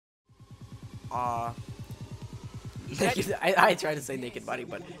naked. I tried to say naked body,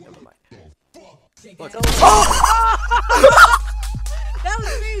 but never mind. Look. Oh! That was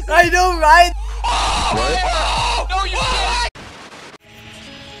amazing. I know, right? No,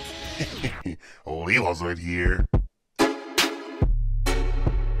 you LeeLOzoiD here.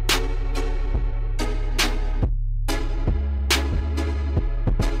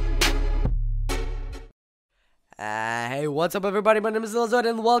 Hey, what's up everybody? My name is LeeLOzoiD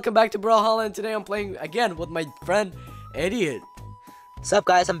and welcome back to Brawlhalla, and today I'm playing again with my friend Eddiot. What's up,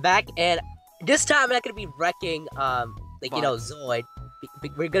 guys? I'm back, and this time I'm not gonna be wrecking Zoid.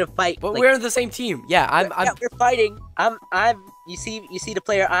 We're gonna fight. But like, we're in the same team. Yeah, we're fighting. You see the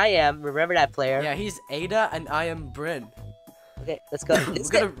player I am. Remember that player? Yeah, he's Ada and I am Bryn. Okay, let's go.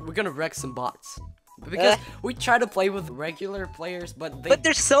 we're gonna wreck some bots. Because we try to play with regular players, but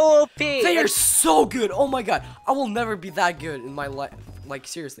they're so OP. They are so good. Oh my god, I will never be that good in my life. Like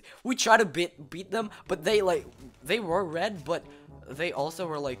seriously, we try to beat them, but they were red, but they also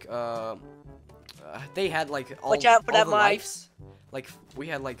were like they had like all, watch out for that lives. Like we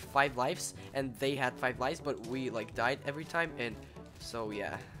had like 5 lives, and they had 5 lives, but we like died every time, and so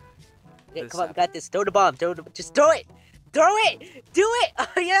yeah. Yeah, come on, we got this. Throw the bomb. Just throw it. Throw it! Do it! Oh,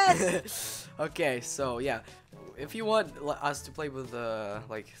 yes! Okay, so yeah, if you want us to play with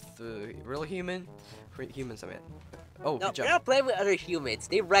like the real humans, I mean. Oh, no, good job. we're not playing with other humans.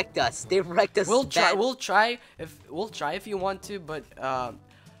 They wrecked us. They wrecked us. We'll try if you want to, but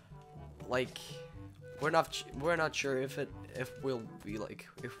like we're not sure if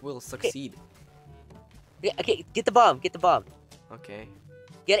we'll succeed. Okay. Yeah, okay, get the bomb. Get the bomb. Okay.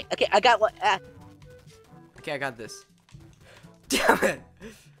 Get it. Okay, I got one. Okay, I got this. Damn it!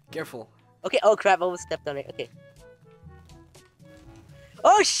 Careful. Okay, oh crap, I almost stepped on it. Okay.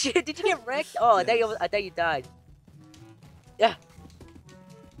 Oh shit, did you get wrecked? Oh, Yes. I thought you died. Yeah.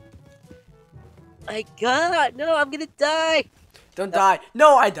 My god, no, I'm gonna die. Don't die.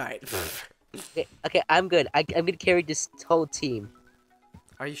 No, I died. Okay, I'm good. I'm gonna carry this whole team.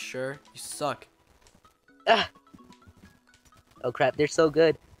 Are you sure? You suck. Oh crap, they're so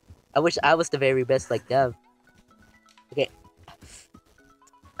good. I wish I was the very best like them. Okay.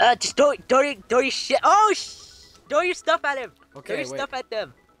 Just throw your shit. Oh, throw your stuff at him. Okay, throw your stuff at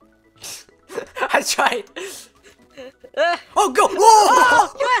them. I tried. Oh, go! Whoa!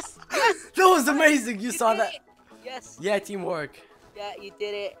 Oh, yes! Yes! That was amazing. You saw that? It. Yes. Yeah, teamwork. Yeah, you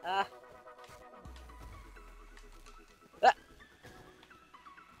did it.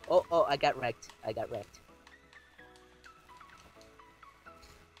 Oh, I got wrecked.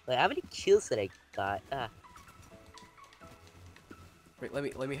 Wait, how many kills did I got? Wait,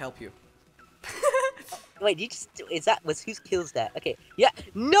 let me help you. Wait, was whose kills that? Okay, yeah.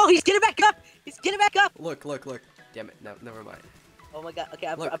 No, he's getting back up. He's getting back up. Look. Damn it. No, never mind. Oh my god. Okay,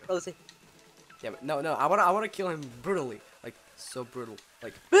 I'm frozen. Damn it. No. I wanna kill him brutally. Like so brutal.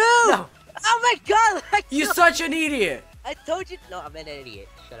 Like. Boo! No. Oh my god! You such an idiot. I told you. No, I'm an idiot.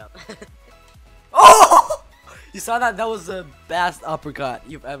 Shut up. Oh! You saw that? That was the best uppercut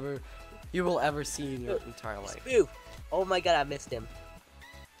you will ever see in your entire life. Boo! Oh my god, I missed him.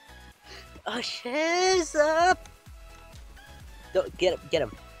 Oh, shiz up! Don't get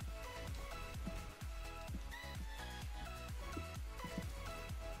him.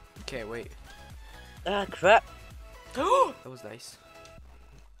 Okay, wait. Ah, crap. That was nice.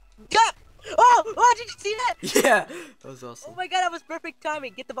 Got! Oh, did you see that? Yeah, that was awesome. Oh my god, that was perfect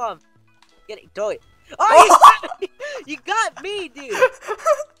timing. Get the bomb. Get it, throw it. Oh, you got me, dude. You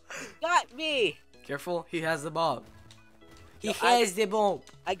got me. Careful, he has the bomb. He No, has the bomb.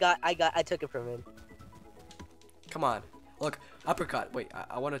 I took it from him. Come on. Look, uppercut. Wait,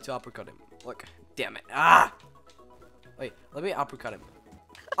 I wanted to uppercut him. Look, damn it. Ah! Wait, let me uppercut him.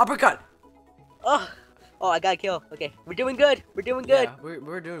 Uppercut! Oh, I got a kill. Okay, we're doing good. Yeah,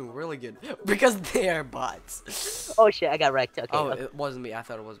 we're doing really good. Because they are bots. Oh shit, I got wrecked. Okay. Oh, it wasn't me. I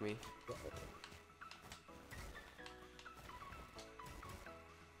thought it was me.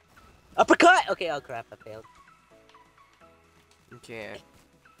 Uppercut! Okay, oh crap, I failed. Okay.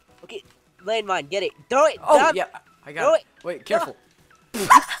 Okay, landmine, get it. Throw it! Oh, down. yeah, I got Throw it. Wait, careful.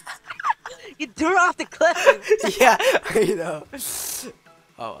 You threw it off the cliff! Yeah, I know.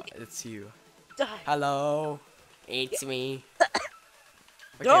 Oh, it's you. Die. Hello. It's me. Okay,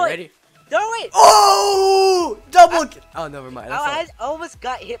 Throw it. ready? Throw it! Oh! Double kill. Oh, never mind. I almost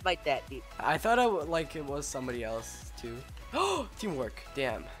got hit by that, dude. I thought it was somebody else, too. Oh, teamwork.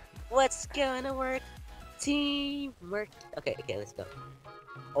 Damn. What's gonna work? Teamwork. Okay, let's go.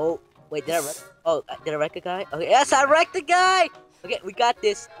 Oh, wait, did I wreck a guy? Okay, yes, I wrecked the guy! Okay, we got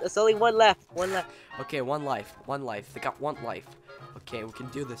this. There's only one left. Okay, one life. They got one life. Okay, we can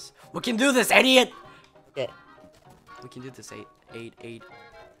do this. We can do this, Eddiot. Okay. We can do this. Eights.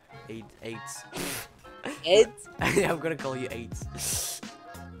 Eights? I'm gonna call you eights.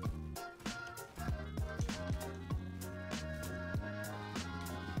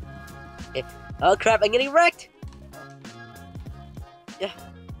 Okay. Oh crap! I'm getting wrecked. Yeah.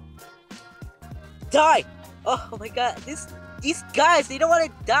 Die! Oh my god! These guys, they don't want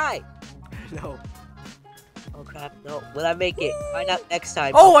to die. No. Oh crap! No. Will I make it? Find out next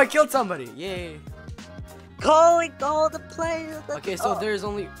time. Oh, I killed somebody. Yay. Calling all the players. Okay, so there's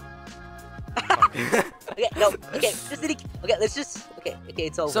only. Okay, no. Okay, okay, let's just. Okay,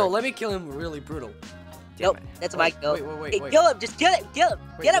 it's over. So let me kill him really brutal. Nope, that's my kill. Wait. Hey, kill him! Just kill him! Kill him!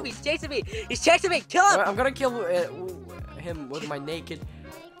 Get him! He's chasing me! He's chasing me! Kill him! I'm gonna kill him with my naked.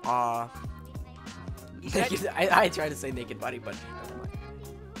 Naked. I tried to say naked body, but never mind.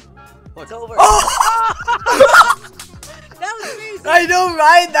 Look. It's over. Oh! That was amazing! I know,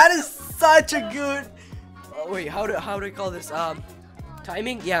 right? That is such a good. Oh, wait, how do I call this?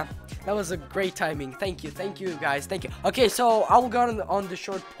 Timing? Yeah, that was a great timing. Thank you, guys. Thank you. Okay, so I will go on the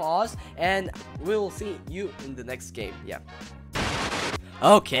short pause, and we'll see you in the next game. Yeah.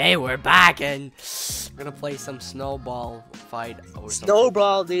 Okay, we're back, and we're gonna play some snowball fight or something.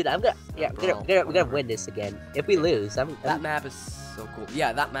 Snowball, dude. We're gonna win this again. If we lose, That map is so cool.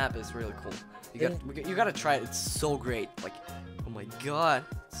 Yeah, that map is really cool. You gotta try it. It's so great. Like, oh my god,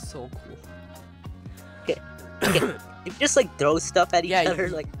 it's so cool. Okay. You just like throw stuff at each other.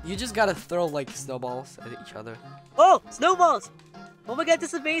 You just gotta throw like snowballs at each other. Oh, snowballs! Oh my god,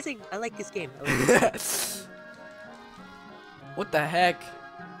 this is amazing. I like this game. What the heck?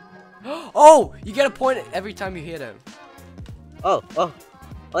 Oh, you get a point every time you hit him. Oh,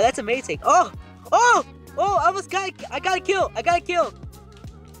 that's amazing. Oh, I got a kill.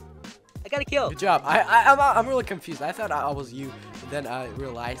 Good job. I'm really confused. I thought I was you, but then I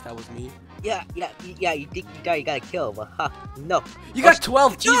realized that was me. Yeah, you think you got a kill, but no. You got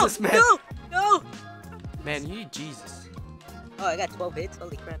 12, Jesus, man. No. Man, you need Jesus. Oh, I got 12 hits.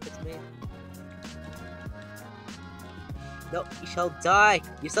 Holy crap, that's me. No, you shall die.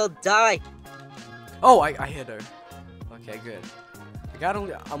 You shall die. Oh, I hit her. Okay, good. I got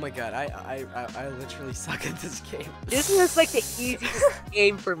only. Oh my god, I literally suck at this game. This is like the easiest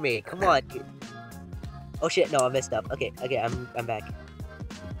game for me. Come on, dude. Oh shit, no, I messed up. Okay, I'm back.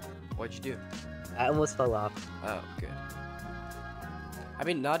 What'd you do? I almost fell off. Oh, good. I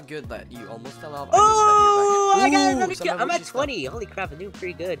mean, not good that you almost fell off. I got another Ooh, kill. I'm at 20. Holy crap, I'm doing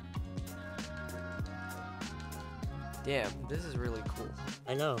pretty good. Damn, this is really cool.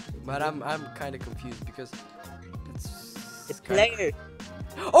 I know. But I'm kind of confused because it's player.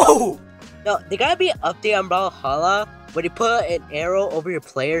 Oh! No, there gotta be an update on Brawlhalla where you put an arrow over your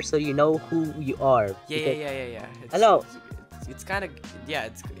player so you know who you are. Yeah. I know. It's kind of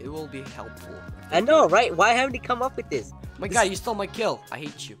it will be helpful. I know, right? Why haven't you come up with this? My god, you stole my kill. I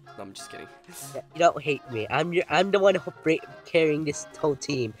hate you. No, I'm just kidding. Yeah, you don't hate me. I'm the one carrying this whole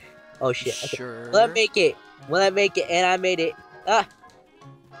team. Oh shit. Okay. Sure. Will I make it? And I made it. Ah.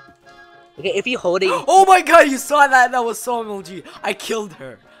 Okay, if you hold it. Oh my god, you saw that? That was so MLG. I killed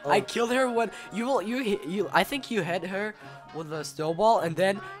her. Oh. I killed her when I think you hit her with a snowball, and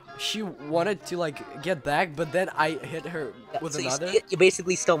then she wanted to like get back, but then I hit her with another. You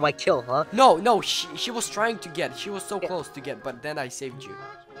basically stole my kill, huh? No, she was trying to get. She was so close to get, but then I saved you.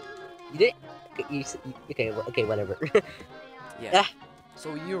 You did? Okay, whatever. Yeah.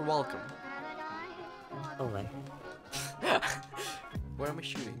 So you're welcome. Oh my. Where am I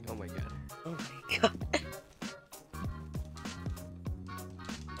shooting? Oh my god. Oh my god.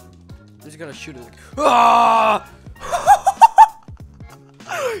 I'm just gonna shoot it like. Ah!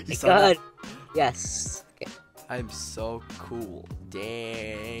 You saw that? Yes. Okay. I'm so cool.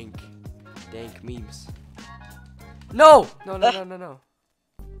 Dank memes. No! No.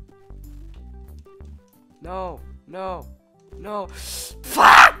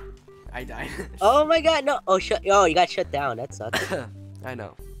 Fuck! I died. Oh my god, no. Oh, you got shut down. That sucks. I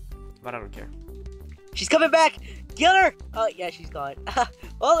know. But I don't care. She's coming back! Kill her! Oh, yeah, she's gone.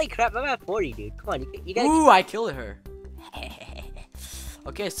 Holy crap, I'm at 40, dude. Come on, you gotta. Ooh, I killed her.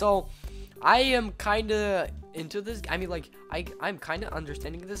 Okay, so I am kind of into this. I mean, like, I'm kind of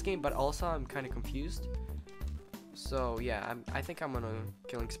understanding this game, but also I'm kind of confused. So yeah, I think I'm on a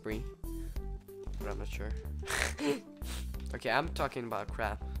killing spree, but I'm not sure. Okay, I'm talking about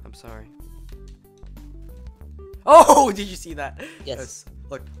crap. I'm sorry. Oh, did you see that? Yes.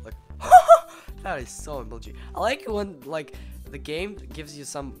 Look. That is so MLG. I like when like the game gives you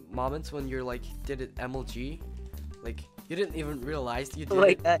some moments when you're like did it MLG, like you didn't even realize you did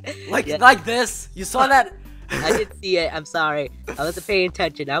it. God. Like Yeah. like this. You saw that? I didn't see it. I'm sorry. I wasn't paying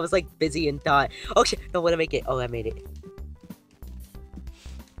attention. I was like busy and thought. Oh shit! No, what I make it? Oh, I made it.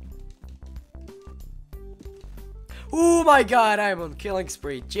 Oh my god, I'm on killing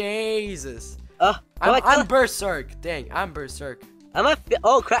spree. Jesus. I'm berserk. Dang, I'm berserk. I'm a.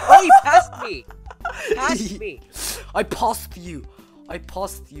 Oh crap! Oh, you passed me. Passed me. I passed you. I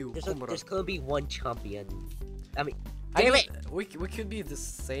passed you. There's gonna be one champion. I mean, I damn mean, it! we could be the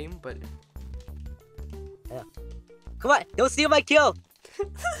same, but Yeah. Come on! Don't steal my kill.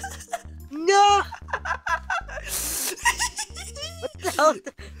 No! What the hell?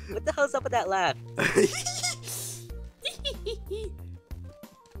 What the hell's up with that laugh?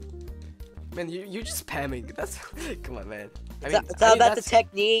 man, you're just spamming. That's come on, man. It's all about the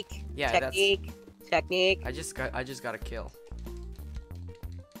technique. Yeah, technique. I just got a kill.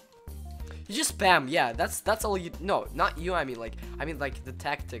 You just spam. Yeah, that's all you. No, not you. I mean like the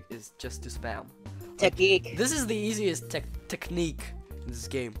tactic is just to spam. Technique. Like, this is the easiest technique in this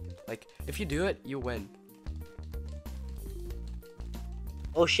game. Like if you do it, you win.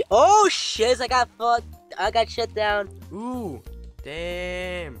 Oh shit! Oh shit! I got fucked. I got shut down. Ooh,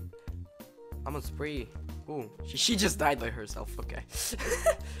 damn. I'm on spree. Ooh, she just died by herself. Okay.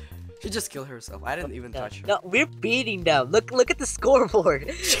 She just killed herself. I didn't even touch her. No, we're beating them. Look at the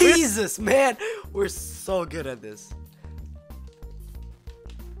scoreboard. Jesus, man, we're so good at this.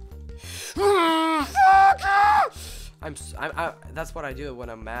 That's what I do when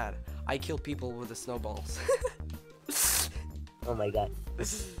I'm mad. I kill people with the snowballs. Oh my god.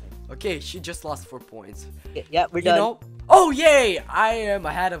 Okay, she just lost 4 points. Yeah, we're done. You know? Oh yay! I am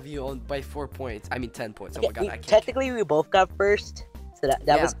ahead of you by 4 points. I mean 10 points. Oh my god, I can't. Technically, we both got first. So that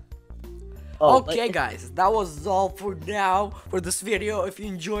Yeah. was. Oh, okay, guys, that was all for now for this video. If you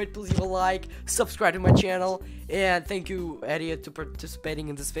enjoyed, please leave a like, subscribe to my channel, and thank you, Eddiot, to participating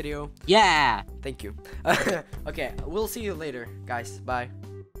in this video. Yeah. Thank you. Okay, we'll see you later, guys. Bye.